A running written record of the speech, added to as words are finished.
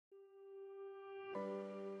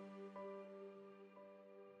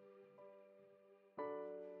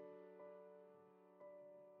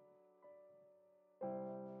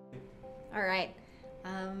All right.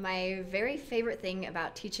 My very favorite thing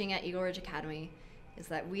about teaching at Eagle Ridge Academy is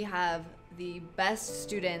that we have the best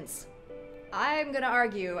students, I'm going to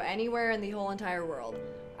argue, anywhere in the whole entire world.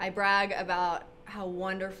 I brag about how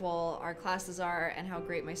wonderful our classes are and how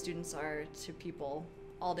great my students are to people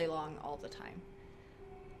all day long, all the time.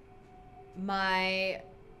 My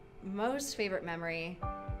most favorite memory,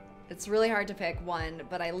 it's really hard to pick one,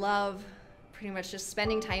 but I love pretty much just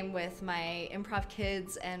spending time with my improv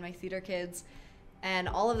kids and my theater kids, and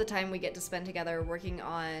all of the time we get to spend together working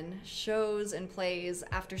on shows and plays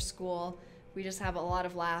after school. We just have a lot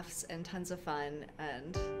of laughs and tons of fun,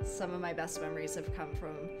 and some of my best memories have come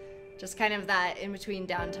from just kind of that in-between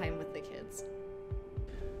downtime with the kids.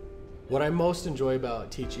 What I most enjoy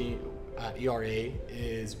about teaching at ERA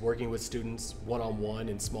is working with students one-on-one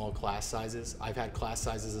in small class sizes. I've had class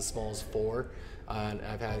sizes as small as 4, and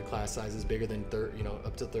I've had class sizes bigger than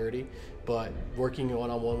up to 30. But working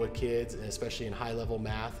one-on-one with kids, and especially in high-level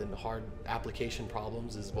math and hard application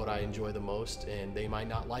problems, is what I enjoy the most. And they might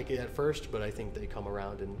not like it at first, but I think they come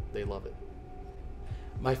around and they love it.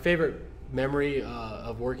 My favorite memory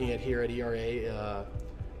of working here at ERA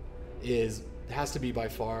has to be by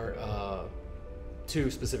far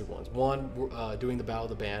 2 specific ones. One, doing the Battle of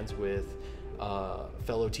the Bands with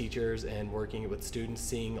fellow teachers and working with students,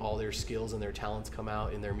 seeing all their skills and their talents come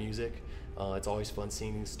out in their music. It's always fun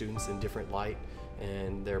seeing students in different light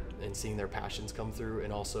and seeing their passions come through.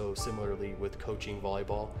 And also similarly with coaching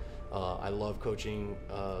volleyball. I love coaching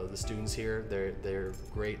the students here. They're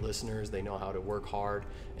great listeners. They know how to work hard,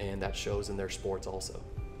 and that shows in their sports also.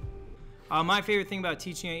 My favorite thing about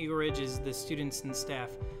teaching at Eagle Ridge is the students and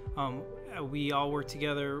staff. We all work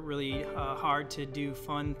together really hard to do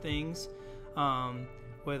fun things,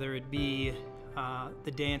 whether it be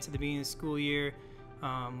the dance at the beginning of the school year,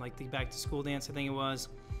 like the back to school dance I think it was,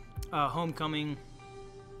 homecoming,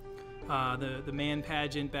 the man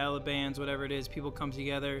pageant, battle of bands, whatever it is. People come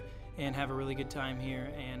together and have a really good time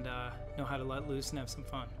here and know how to let loose and have some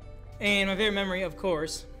fun. And my favorite memory, of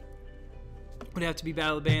course, would have to be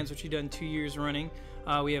Battle of the Bands, which we've done 2 years running.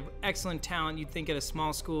 We have excellent talent. You'd think at a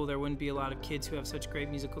small school there wouldn't be a lot of kids who have such great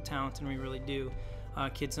musical talent, and we really do.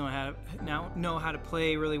 Kids know how to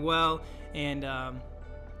play really well and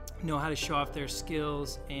know how to show off their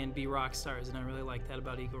skills and be rock stars, and I really like that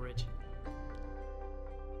about Eagle Ridge.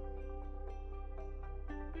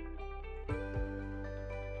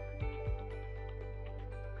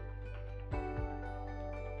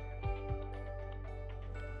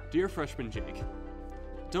 Dear freshman Jake,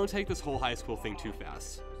 don't take this whole high school thing too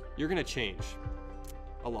fast. You're gonna change.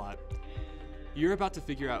 A lot. You're about to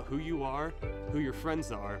figure out who you are, who your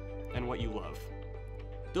friends are, and what you love.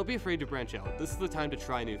 Don't be afraid to branch out. This is the time to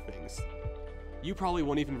try new things. You probably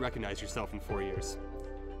won't even recognize yourself in 4 years.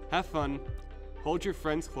 Have fun, hold your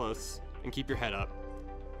friends close, and keep your head up.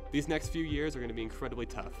 These next few years are gonna be incredibly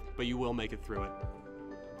tough, but you will make it through it.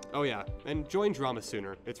 Oh yeah, and join drama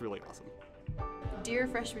sooner. It's really awesome. Dear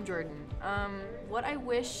freshman Jordan, what I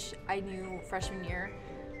wish I knew freshman year,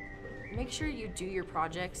 make sure you do your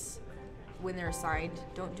projects when they're assigned.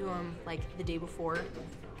 Don't do them like the day before,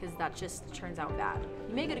 because that just turns out bad.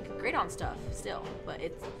 You may get a good grade on stuff still, but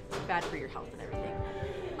it's bad for your health and everything.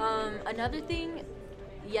 Another thing,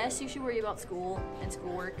 yes, you should worry about school and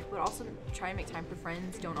schoolwork, but also try and make time for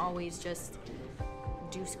friends. Don't always just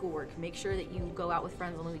do schoolwork. Make sure that you go out with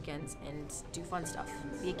friends on the weekends and do fun stuff.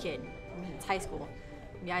 Be a kid. I mean, it's high school.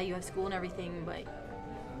 Yeah, you have school and everything, but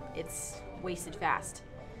it's wasted fast.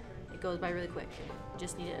 It goes by really quick. You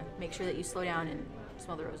just need to make sure that you slow down and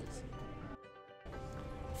smell the roses.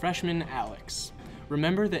 Freshman Alex,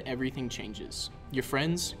 remember that everything changes. Your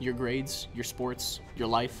friends, your grades, your sports, your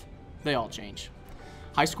life, they all change.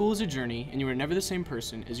 High school is a journey, and you are never the same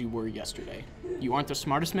person as you were yesterday. You aren't the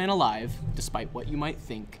smartest man alive, despite what you might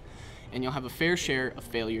think, and you'll have a fair share of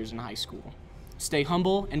failures in high school. Stay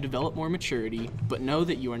humble and develop more maturity, but know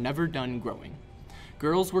that you are never done growing.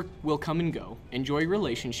 Girls will come and go. Enjoy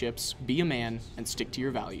relationships, be a man, and stick to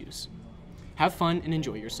your values. Have fun and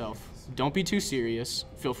enjoy yourself. Don't be too serious.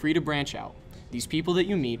 Feel free to branch out. These people that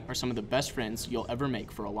you meet are some of the best friends you'll ever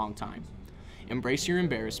make for a long time. Embrace your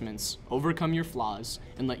embarrassments, overcome your flaws,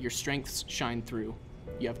 and let your strengths shine through.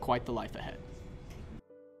 You have quite the life ahead.